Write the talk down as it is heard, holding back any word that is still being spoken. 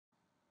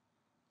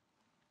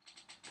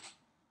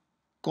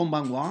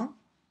Konbanwa.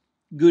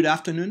 Good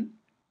afternoon.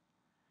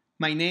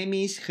 My name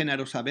is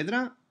Genaro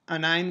Saavedra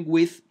and I'm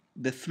with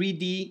the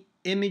 3D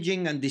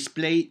Imaging and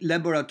Display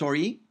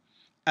Laboratory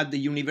at the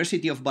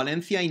University of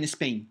Valencia in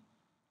Spain.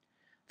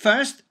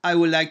 First, I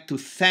would like to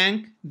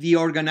thank the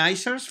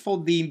organizers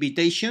for the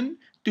invitation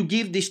to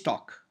give this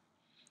talk,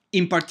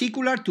 in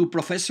particular to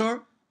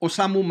Professor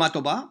Osamu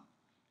Matoba.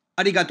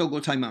 Arigatou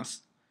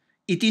gozaimasu.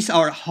 It is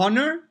our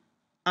honor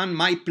and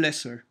my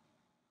pleasure.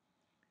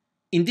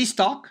 In this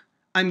talk,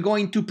 I'm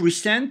going to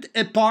present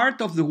a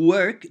part of the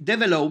work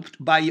developed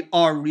by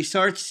our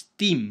research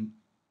team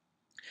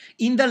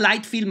in the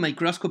Lightfield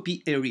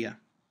microscopy area.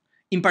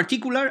 In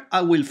particular,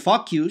 I will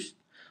focus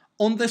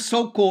on the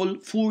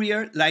so-called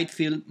Fourier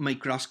Lightfield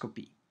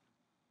microscopy.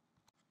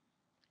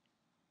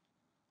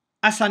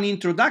 As an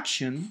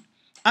introduction,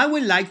 I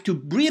would like to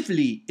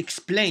briefly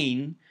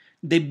explain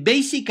the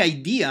basic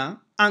idea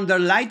under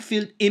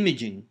Lightfield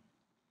imaging,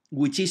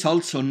 which is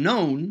also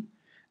known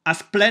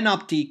as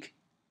plenoptic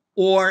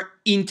or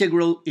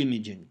integral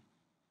imaging.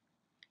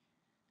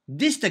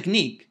 This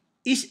technique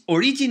is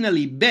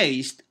originally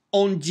based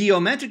on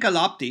geometrical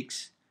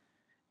optics,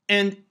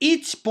 and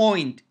each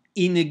point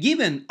in a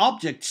given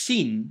object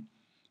seen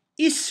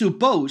is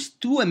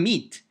supposed to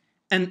emit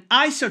an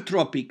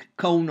isotropic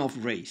cone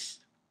of rays.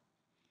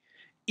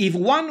 If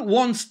one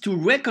wants to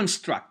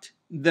reconstruct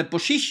the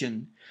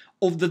position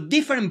of the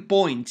different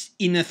points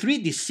in a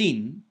 3D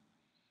scene,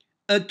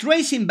 a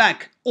tracing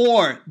back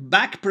or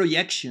back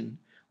projection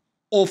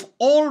of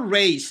all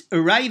rays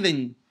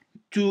arriving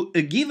to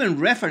a given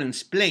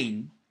reference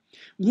plane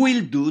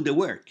will do the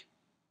work.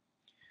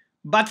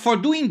 But for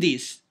doing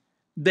this,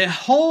 the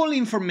whole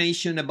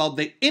information about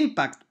the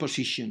impact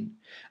position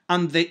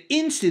and the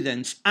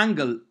incidence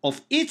angle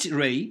of each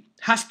ray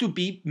has to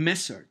be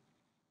measured.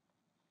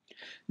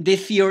 The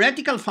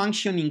theoretical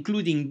function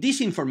including this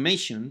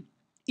information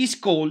is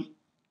called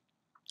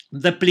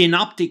the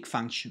plenoptic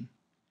function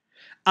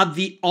at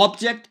the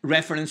object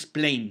reference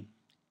plane,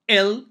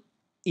 L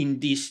in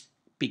this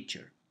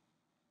picture.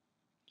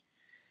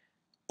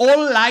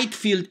 All light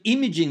field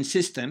imaging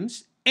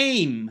systems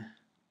aim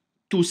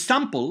to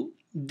sample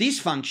this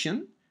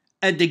function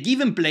at the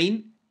given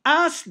plane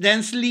as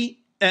densely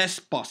as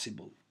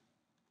possible.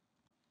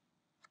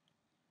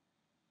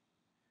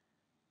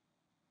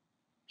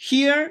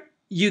 Here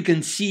you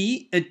can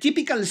see a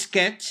typical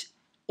sketch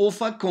of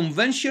a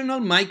conventional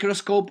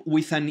microscope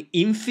with an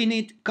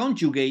infinite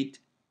conjugate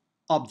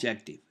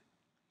objective.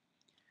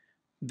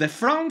 The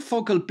front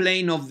focal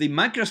plane of the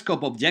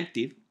microscope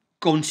objective,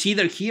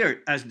 considered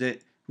here as the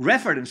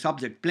reference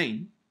object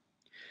plane,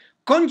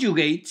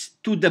 conjugates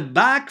to the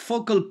back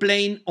focal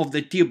plane of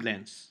the tube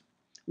lens,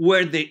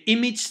 where the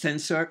image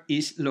sensor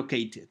is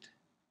located.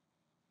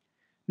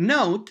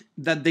 Note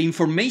that the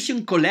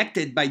information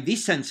collected by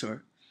this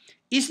sensor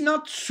is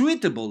not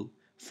suitable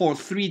for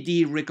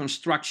 3D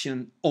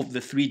reconstruction of the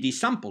 3D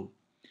sample,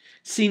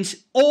 since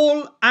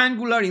all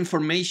angular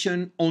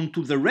information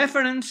onto the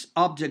reference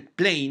object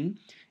plane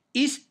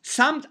is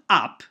summed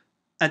up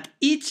at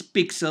each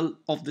pixel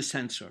of the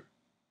sensor.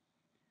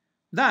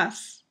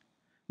 Thus,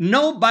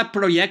 no back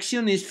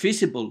projection is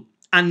feasible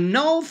and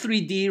no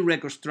 3D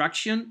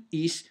reconstruction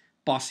is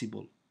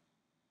possible.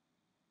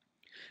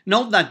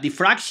 Note that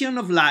diffraction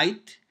of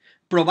light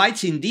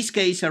provides in this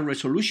case a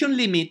resolution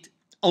limit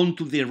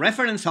onto the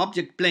reference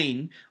object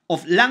plane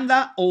of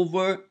lambda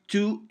over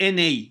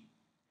 2Na,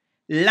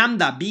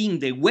 lambda being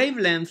the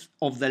wavelength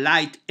of the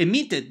light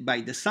emitted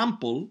by the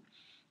sample,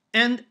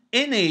 and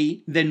Na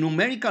the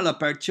numerical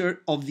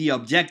aperture of the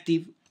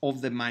objective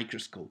of the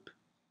microscope.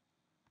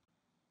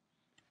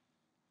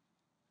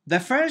 The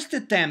first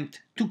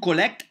attempt to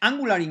collect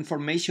angular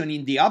information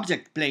in the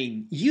object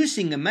plane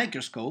using a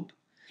microscope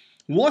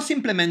was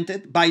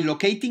implemented by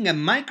locating a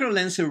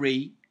microlens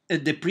array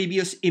at the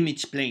previous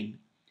image plane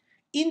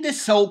in the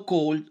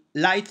so-called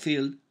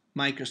Lightfield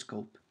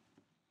microscope.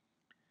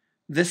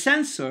 The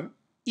sensor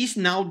is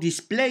now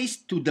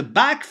displaced to the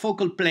back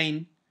focal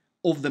plane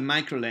of the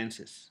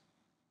microlenses.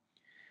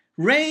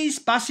 Rays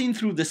passing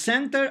through the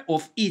center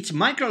of each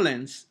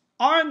microlens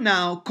are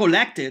now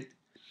collected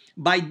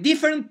by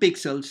different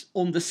pixels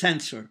on the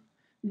sensor,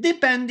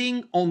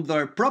 depending on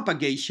their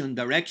propagation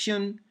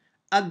direction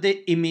at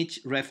the image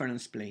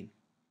reference plane.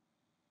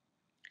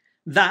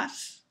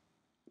 Thus,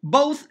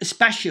 both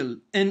spatial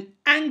and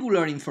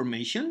angular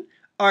information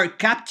are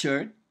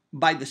captured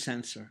by the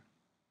sensor.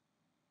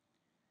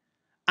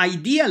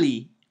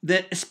 Ideally,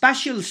 the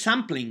spatial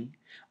sampling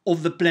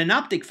of the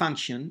plenoptic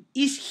function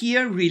is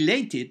here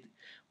related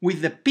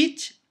with the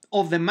pitch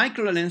of the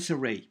microlens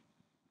array,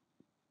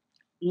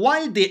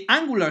 while the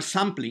angular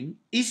sampling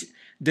is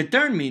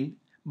determined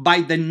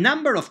by the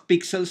number of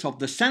pixels of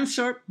the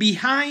sensor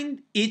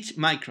behind each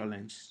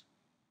microlens.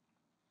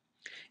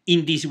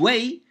 In this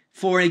way,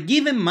 for a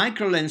given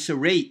microlens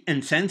array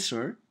and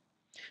sensor,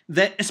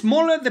 the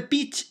smaller the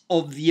pitch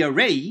of the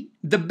array,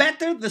 the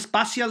better the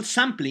spatial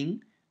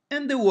sampling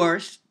and the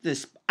worse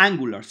the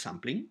angular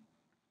sampling.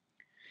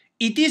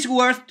 It is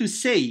worth to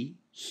say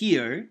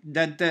here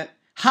that the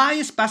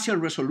high spatial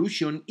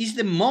resolution is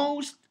the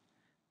most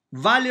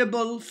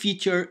valuable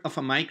feature of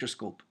a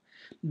microscope.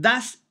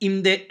 Thus,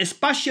 in the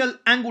spatial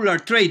angular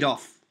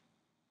trade-off,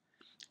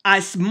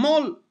 a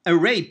small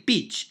array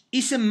pitch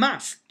is a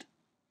must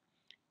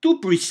to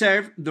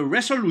preserve the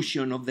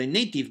resolution of the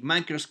native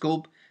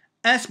microscope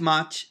as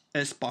much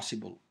as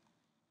possible.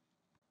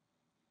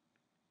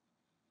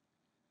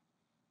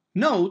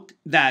 Note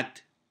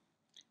that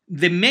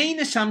the main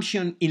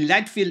assumption in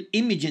light field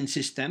imaging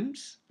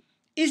systems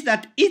is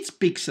that each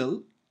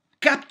pixel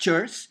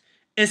captures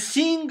a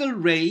single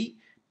ray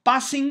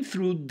passing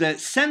through the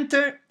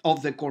center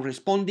of the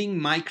corresponding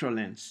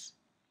microlens.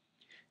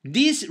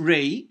 This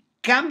ray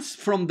comes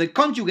from the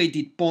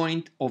conjugated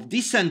point of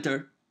this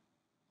center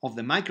of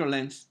the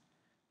microlens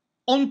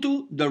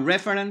onto the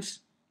reference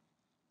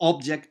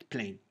object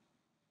plane.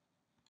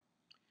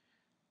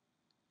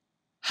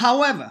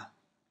 However,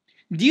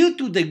 due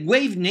to the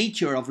wave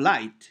nature of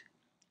light,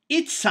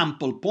 each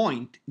sample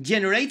point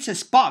generates a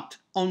spot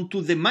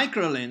onto the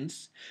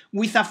microlens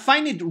with a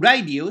finite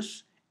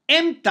radius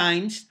m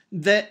times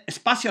the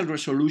spatial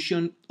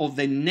resolution of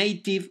the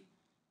native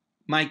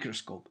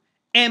microscope,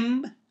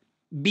 m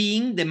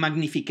being the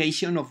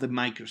magnification of the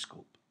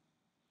microscope.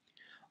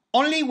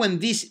 Only when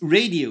this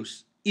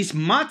radius is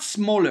much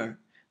smaller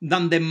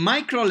than the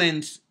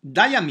microlens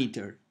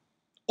diameter,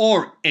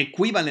 or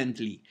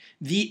equivalently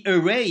the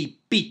array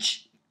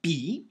pitch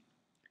p,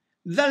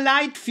 the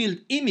light field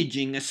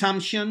imaging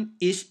assumption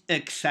is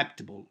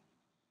acceptable.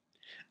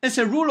 As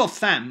a rule of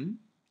thumb,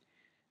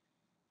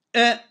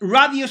 a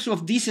radius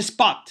of this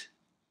spot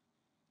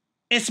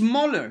is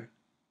smaller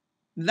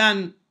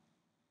than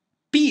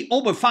p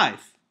over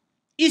 5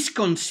 is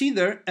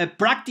considered a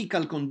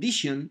practical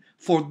condition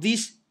for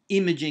this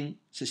imaging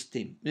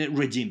system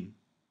regime.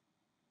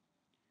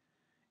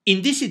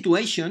 In this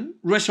situation,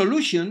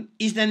 resolution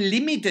is then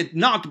limited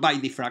not by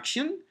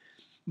diffraction,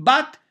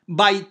 but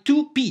by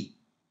 2p,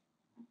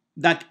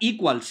 that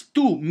equals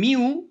 2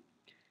 mu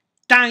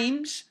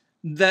times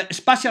the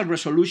spatial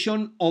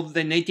resolution of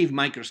the native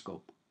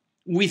microscope,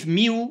 with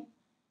mu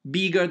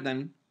bigger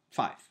than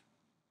 5.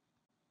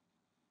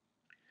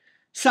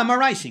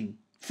 Summarizing,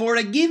 for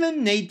a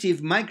given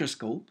native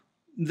microscope,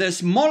 the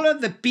smaller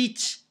the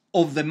pitch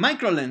of the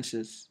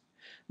microlenses,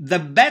 the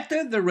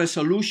better the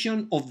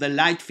resolution of the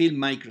light field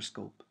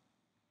microscope.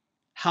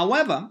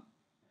 However,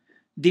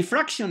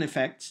 diffraction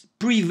effects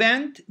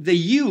prevent the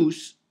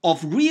use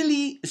of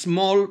really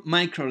small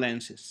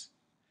microlenses.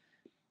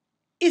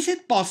 Is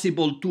it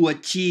possible to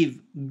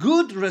achieve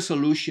good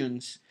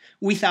resolutions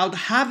without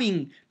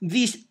having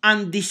these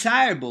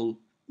undesirable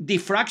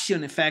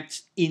diffraction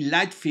effects in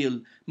light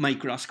field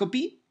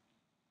microscopy?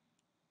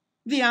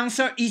 The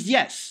answer is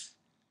yes,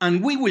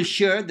 and we will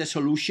share the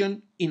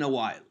solution in a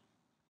while.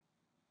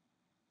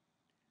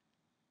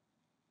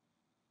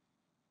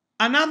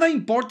 Another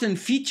important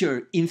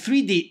feature in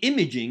 3D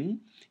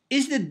imaging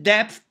is the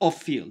depth of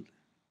field.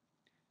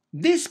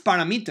 This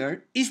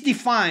parameter is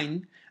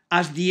defined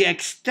as the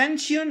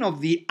extension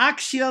of the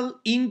axial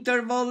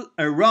interval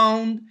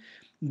around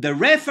the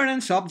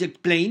reference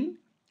object plane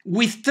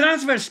with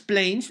transverse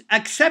planes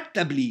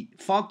acceptably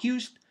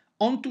focused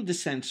onto the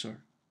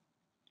sensor.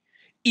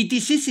 It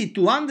is easy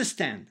to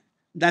understand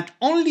that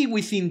only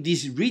within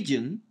this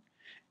region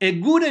a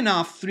good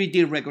enough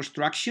 3D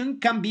reconstruction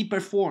can be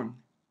performed.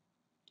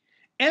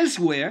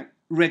 Elsewhere,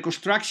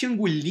 reconstruction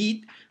will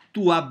lead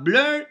to a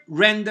blurred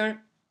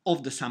render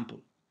of the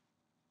sample.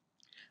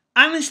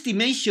 An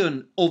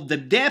estimation of the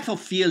depth of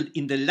field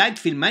in the light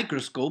field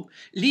microscope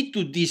leads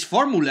to this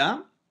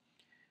formula,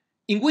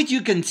 in which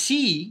you can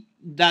see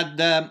that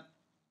the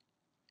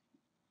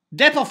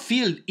depth of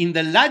field in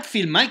the light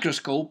field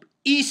microscope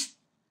is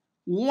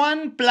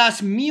 1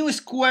 plus mu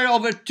squared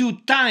over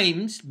 2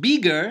 times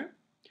bigger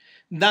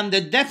than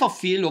the depth of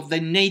field of the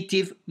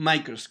native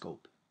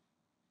microscope.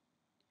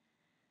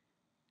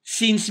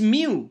 Since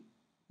mu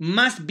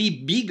must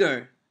be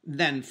bigger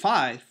than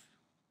 5,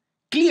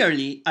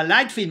 clearly a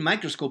light field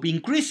microscope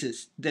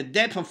increases the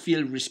depth of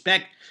field with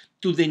respect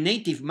to the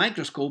native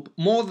microscope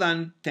more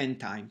than 10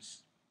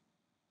 times.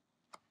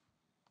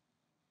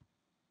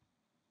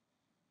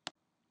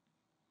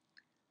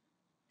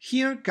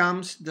 Here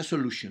comes the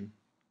solution.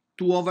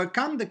 To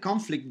overcome the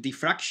conflict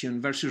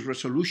diffraction versus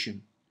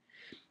resolution,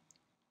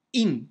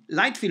 in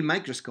light field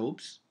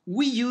microscopes,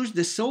 we use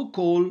the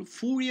so-called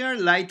Fourier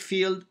light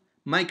field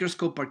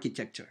microscope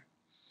architecture.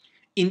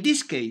 In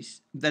this case,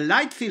 the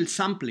light field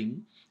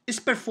sampling is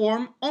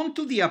performed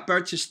onto the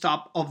aperture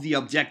stop of the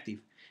objective,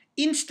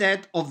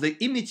 instead of the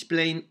image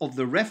plane of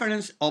the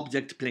reference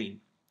object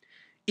plane.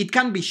 It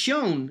can be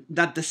shown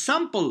that the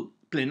sample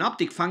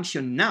plenoptic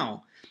function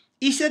now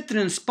is a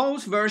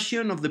transposed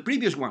version of the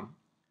previous one,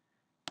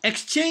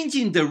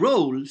 exchanging the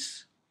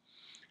roles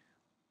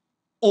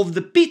of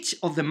the pitch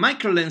of the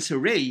microlens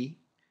array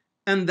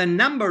and the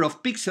number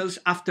of pixels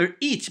after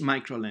each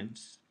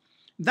microlens.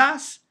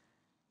 Thus,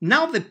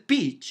 now the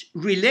pitch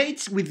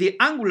relates with the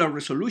angular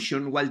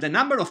resolution, while the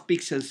number of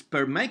pixels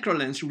per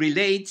microlens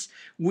relates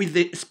with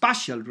the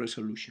spatial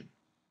resolution.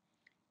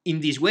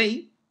 In this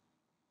way,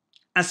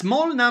 a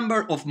small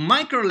number of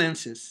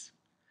microlenses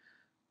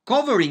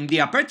covering the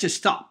aperture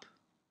stop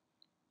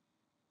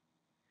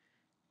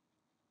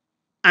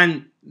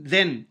and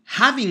then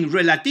having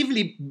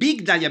relatively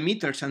big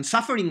diameters and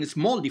suffering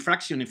small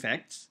diffraction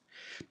effects,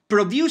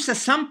 produce a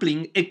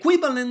sampling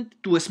equivalent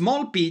to a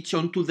small pitch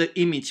onto the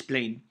image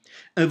plane,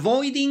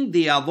 avoiding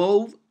the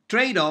above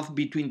trade-off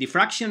between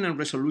diffraction and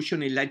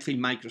resolution in light field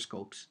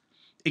microscopes.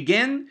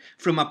 Again,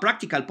 from a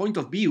practical point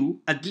of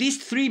view, at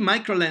least 3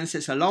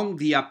 microlenses along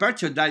the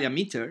aperture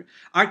diameter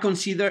are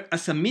considered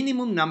as a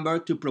minimum number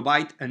to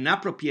provide an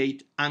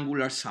appropriate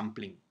angular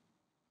sampling.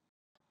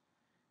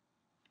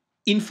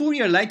 In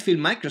Fourier light field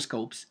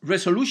microscopes,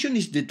 resolution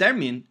is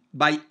determined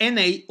by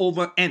NA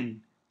over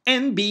N,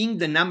 N being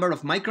the number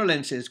of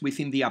microlenses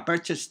within the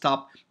aperture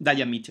stop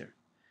diameter.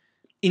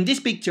 In this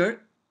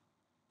picture,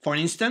 for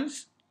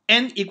instance,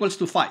 N equals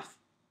to 5.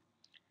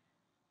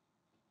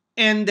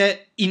 And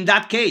in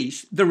that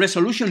case, the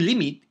resolution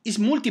limit is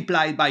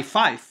multiplied by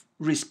 5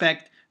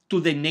 respect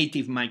to the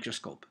native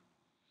microscope.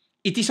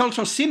 It is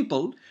also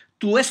simple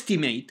to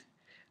estimate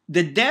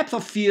the depth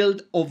of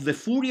field of the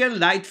Fourier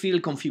light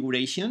field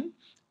configuration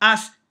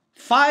as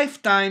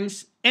 5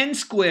 times n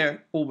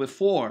squared over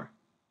 4,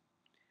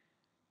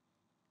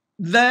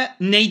 the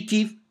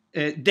native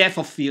depth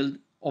of field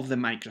of the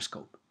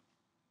microscope.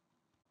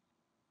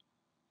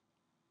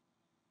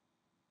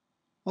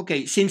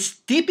 Okay, since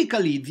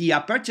typically the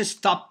aperture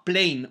stop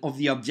plane of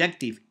the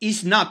objective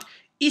is not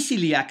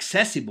easily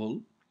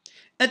accessible,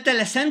 a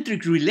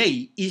telecentric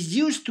relay is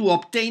used to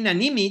obtain an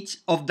image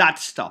of that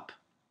stop.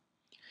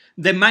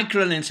 The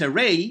microlens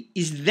array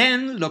is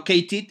then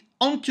located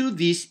onto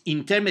this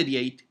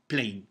intermediate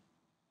plane.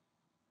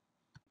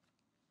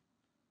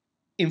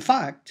 In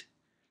fact,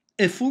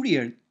 a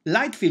Fourier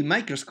light field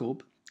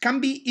microscope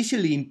can be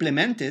easily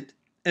implemented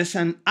as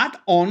an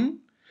add-on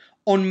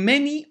on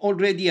many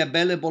already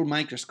available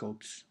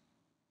microscopes.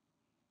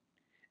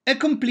 A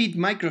complete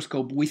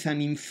microscope with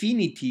an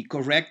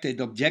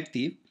infinity-corrected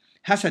objective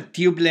has a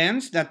tube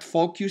lens that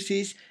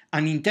focuses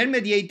an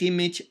intermediate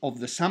image of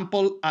the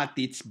sample at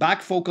its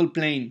back focal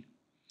plane.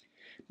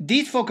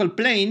 This focal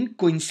plane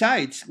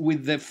coincides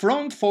with the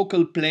front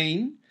focal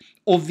plane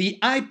of the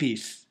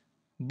eyepiece,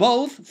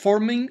 both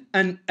forming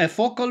a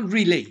focal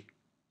relay.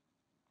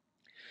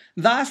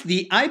 Thus,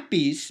 the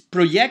eyepiece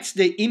projects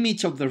the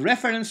image of the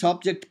reference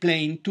object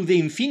plane to the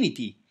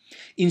infinity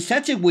in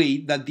such a way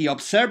that the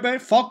observer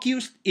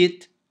focused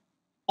it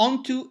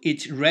onto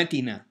its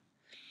retina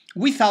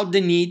without the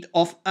need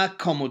of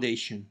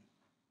accommodation.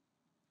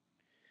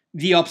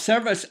 The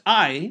observer's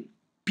eye,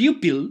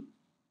 pupil,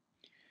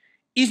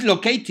 is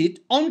located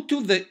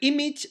onto the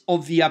image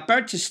of the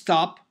aperture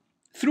stop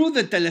through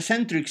the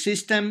telecentric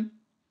system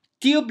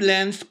tube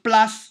lens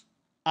plus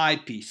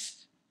eyepiece.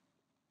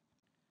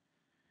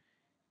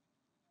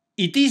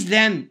 It is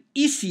then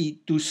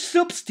easy to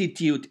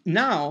substitute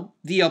now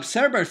the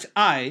observer's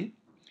eye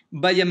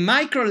by a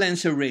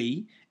microlens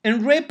array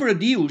and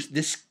reproduce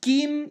the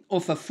scheme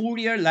of a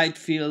Fourier light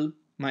field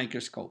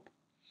microscope.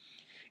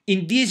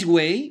 In this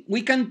way,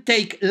 we can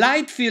take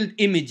light field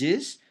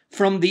images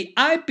from the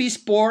eyepiece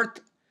port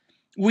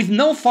with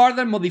no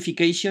further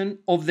modification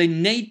of the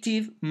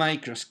native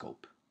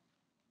microscope.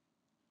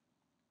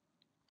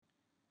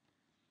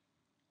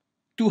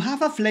 To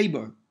have a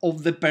flavor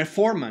of the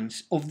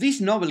performance of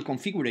this novel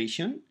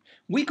configuration,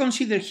 we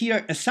consider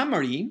here a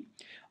summary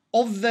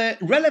of the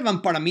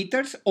relevant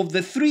parameters of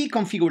the 3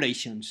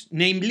 configurations,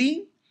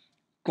 namely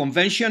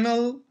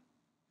conventional,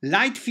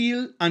 light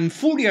field, and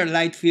Fourier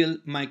light field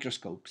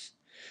microscopes.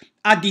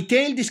 A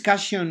detailed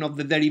discussion of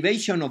the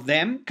derivation of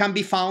them can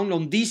be found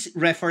on this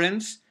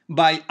reference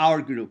by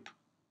our group.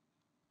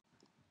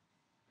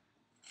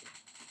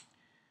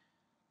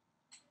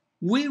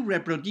 We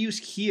reproduce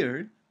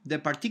here the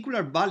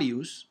particular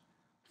values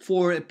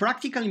for a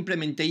practical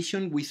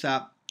implementation with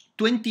a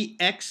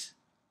 20x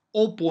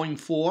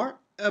 0.4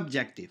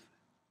 objective.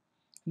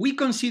 We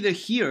consider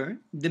here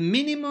the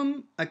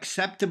minimum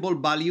acceptable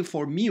value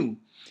for mu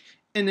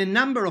and a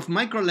number of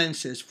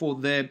microlenses for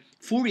the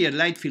Fourier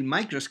light field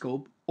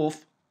microscope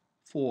of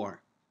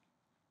 4.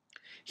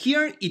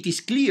 Here it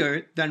is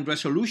clear that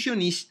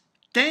resolution is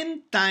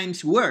 10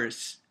 times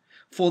worse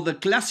for the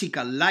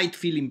classical light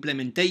field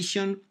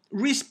implementation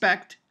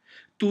respect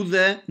to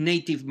the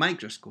native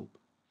microscope.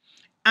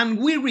 And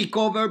we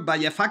recover by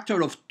a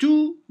factor of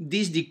 2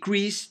 this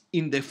decrease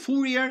in the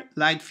Fourier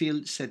light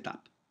field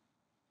setup.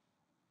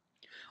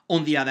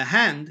 On the other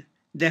hand,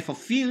 depth of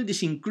field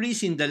is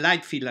increased in the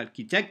light field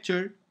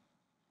architecture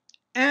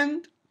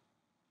and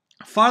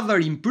further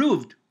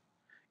improved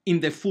in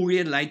the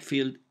Fourier light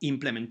field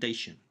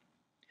implementation.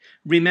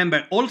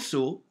 Remember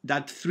also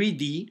that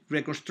 3D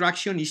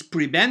reconstruction is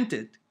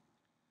prevented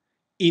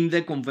in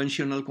the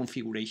conventional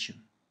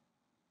configuration.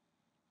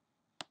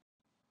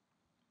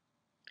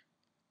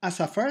 As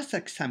a first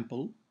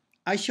example,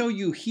 I show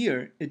you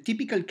here a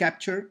typical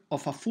capture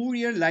of a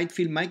Fourier light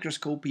field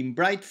microscope in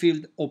bright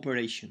field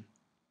operation.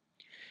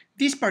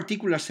 This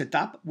particular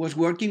setup was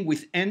working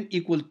with n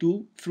equal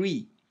to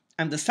 3,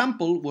 and the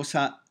sample was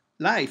a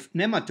live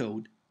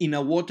nematode in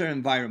a water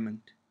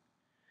environment.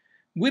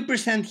 We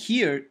present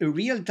here a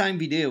real-time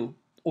video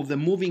of the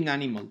moving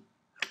animal.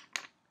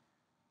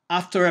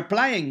 After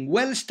applying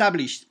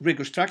well-established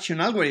reconstruction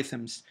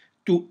algorithms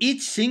to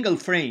each single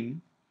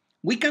frame,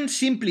 we can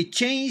simply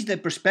change the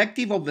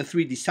perspective of the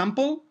 3D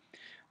sample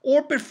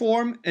or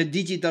perform a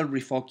digital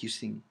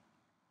refocusing.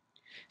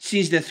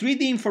 Since the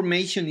 3D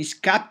information is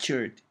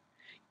captured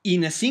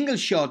in a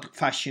single-shot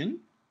fashion,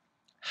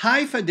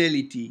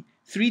 high-fidelity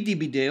 3D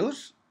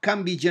videos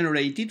can be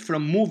generated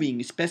from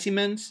moving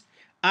specimens,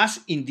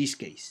 as in this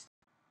case.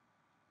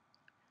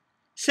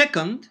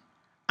 Second,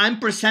 I'm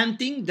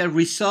presenting the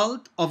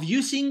result of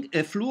using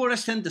a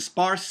fluorescent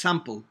sparse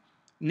sample,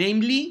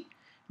 namely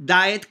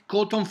dyed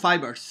cotton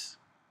fibers.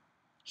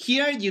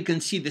 Here you can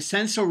see the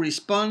sensor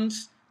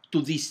response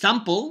to this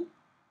sample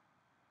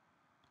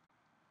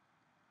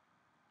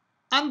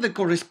and the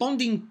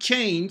corresponding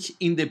change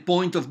in the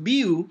point of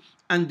view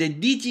and the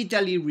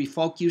digitally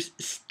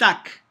refocused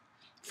stack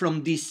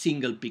from this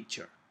single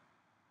picture.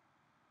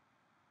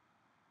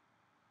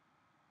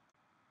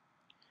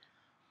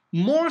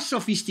 More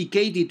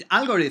sophisticated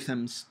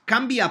algorithms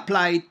can be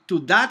applied to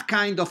that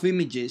kind of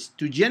images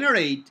to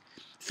generate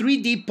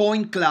 3D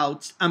point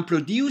clouds and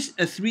produce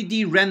a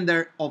 3D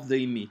render of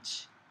the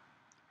image.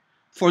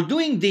 For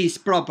doing this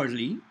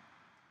properly,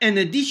 an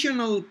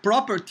additional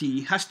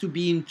property has to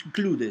be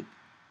included,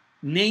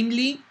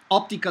 namely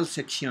optical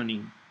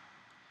sectioning.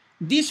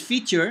 This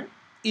feature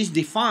is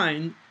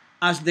defined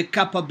as the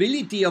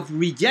capability of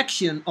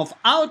rejection of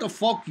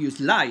out-of-focus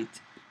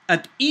light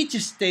at each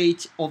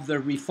stage of the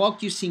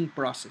refocusing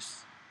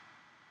process.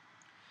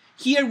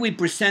 Here we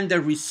present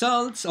the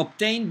results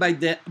obtained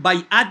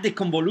by add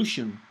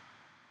deconvolution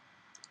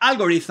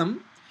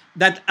algorithm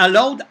that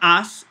allowed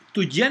us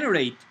to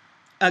generate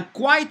a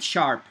quite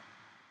sharp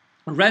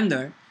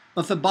render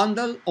of a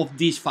bundle of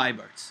these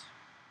fibers.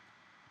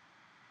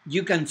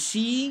 You can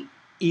see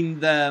in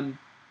the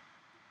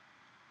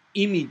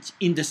image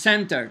in the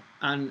center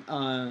and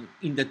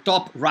in the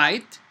top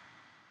right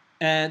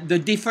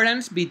the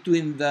difference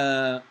between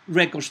the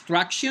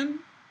reconstruction,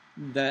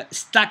 the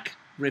stack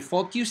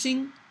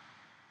refocusing,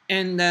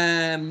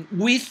 and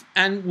with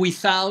and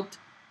without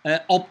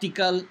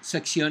optical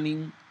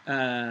sectioning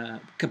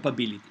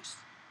capabilities.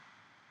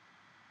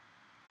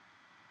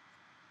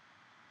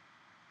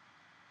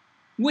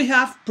 We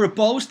have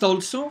proposed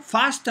also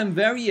fast and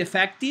very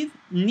effective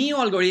new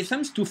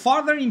algorithms to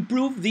further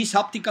improve this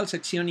optical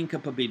sectioning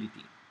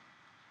capability.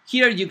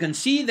 Here you can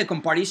see the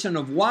comparison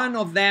of one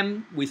of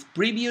them with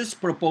previous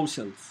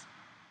proposals,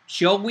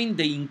 showing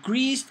the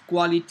increased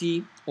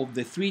quality of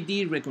the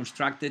 3D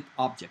reconstructed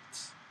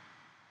objects.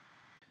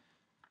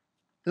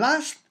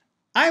 Last,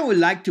 I would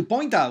like to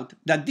point out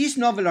that this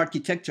novel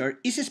architecture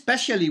is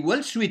especially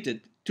well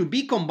suited to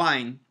be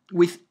combined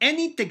with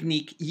any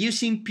technique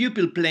using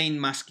pupil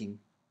plane masking.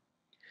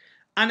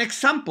 An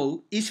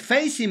example is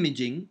face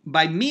imaging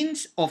by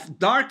means of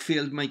dark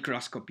field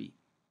microscopy.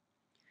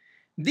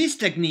 This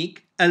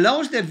technique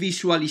allows the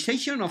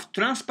visualization of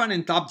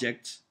transparent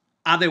objects,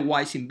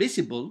 otherwise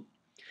invisible,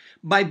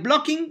 by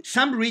blocking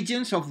some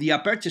regions of the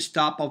aperture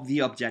stop of the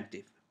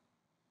objective.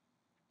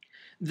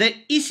 The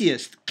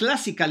easiest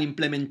classical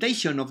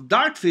implementation of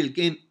dark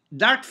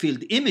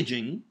field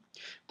imaging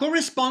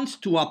corresponds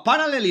to a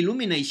parallel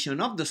illumination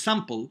of the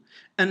sample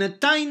and a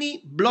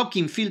tiny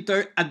blocking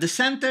filter at the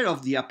center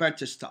of the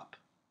aperture stop.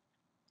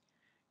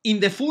 In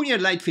the Fourier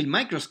Lightfield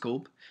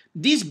microscope,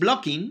 this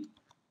blocking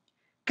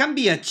can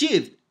be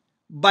achieved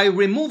by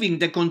removing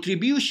the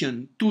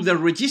contribution to the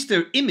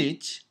register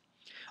image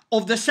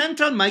of the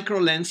central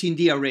microlens in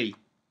the array.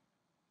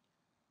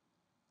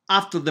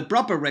 After the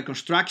proper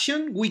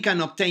reconstruction, we can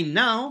obtain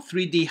now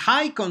 3D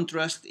high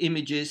contrast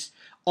images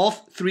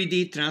of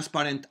 3D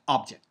transparent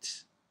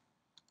objects.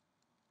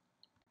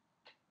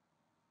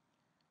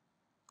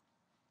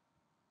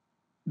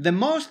 The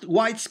most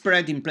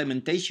widespread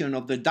implementation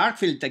of the dark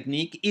field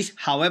technique is,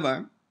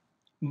 however,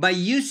 by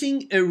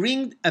using a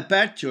ringed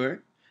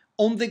aperture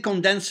on the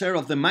condenser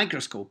of the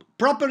microscope,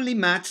 properly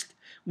matched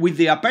with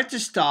the aperture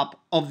stop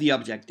of the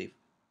objective.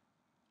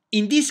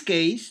 In this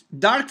case,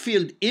 dark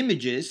field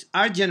images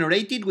are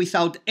generated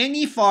without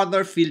any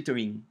further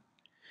filtering.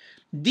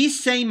 This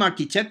same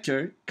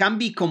architecture can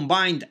be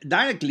combined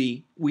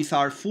directly with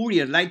our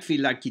Fourier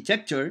Lightfield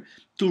architecture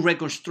to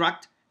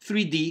reconstruct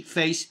 3D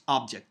face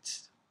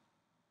objects.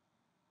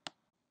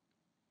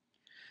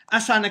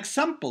 As an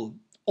example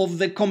of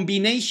the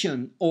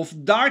combination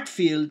of dark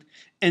field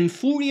and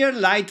Fourier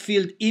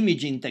Lightfield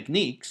imaging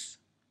techniques,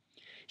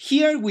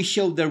 here we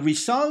show the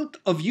result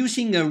of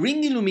using a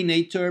ring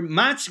illuminator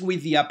matched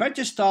with the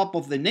aperture stop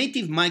of the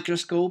native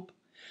microscope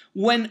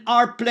when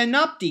our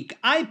plenoptic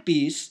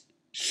eyepiece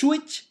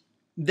switched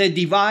the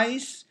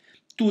device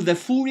to the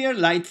Fourier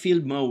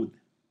Lightfield mode.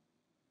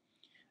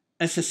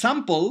 As a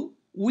sample,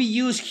 we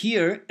use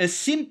here a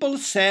simple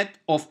set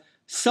of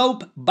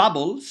soap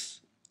bubbles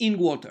in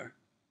water.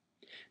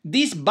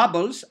 These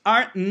bubbles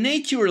are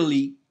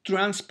naturally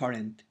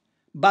transparent,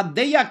 but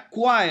they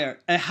acquire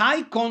a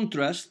high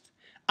contrast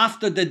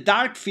after the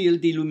dark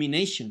field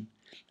illumination,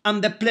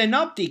 and the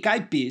plenoptic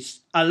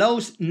eyepiece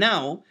allows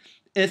now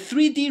a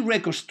 3D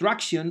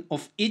reconstruction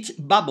of each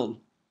bubble,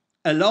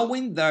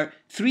 allowing their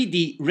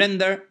 3D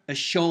render as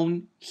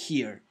shown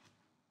here.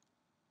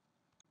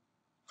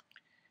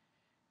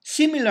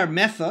 Similar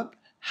method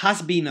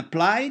has been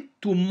applied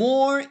to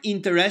more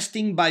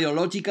interesting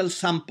biological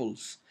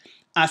samples,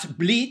 as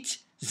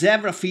bleached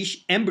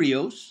zebrafish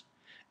embryos,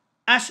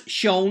 as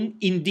shown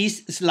in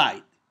this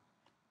slide.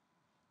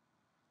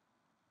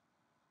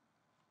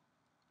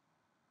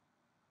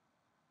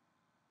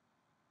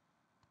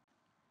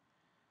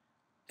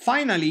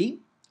 Finally,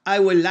 I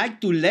would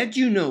like to let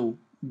you know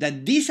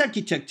that this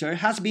architecture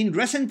has been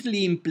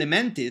recently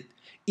implemented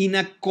in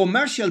a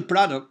commercial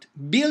product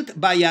built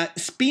by a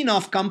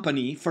spin-off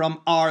company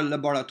from our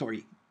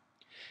laboratory.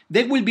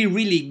 They will be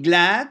really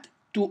glad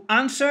to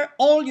answer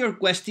all your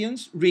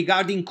questions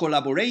regarding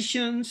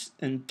collaborations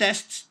and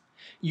tests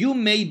you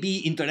may be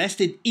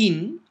interested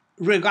in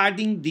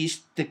regarding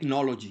this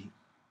technology.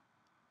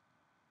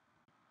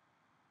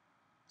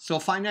 So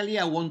finally,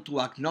 I want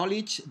to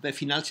acknowledge the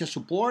financial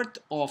support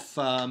of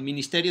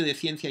Ministerio de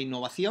Ciencia e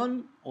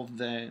Innovación of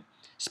the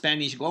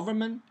Spanish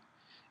government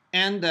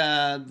and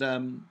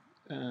the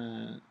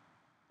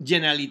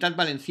Generalitat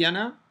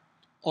Valenciana,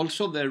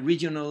 also the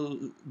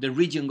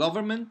region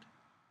government.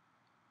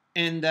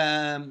 And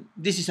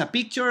this is a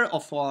picture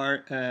of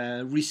our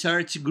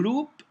research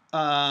group.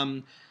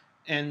 For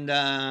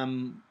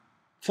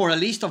a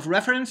list of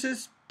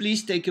references,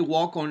 please take a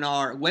walk on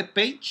our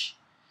webpage.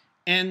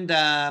 And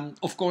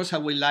of course, I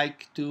would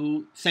like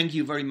to thank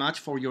you very much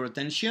for your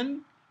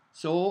attention.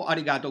 So,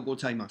 arigato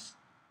gozaimasu.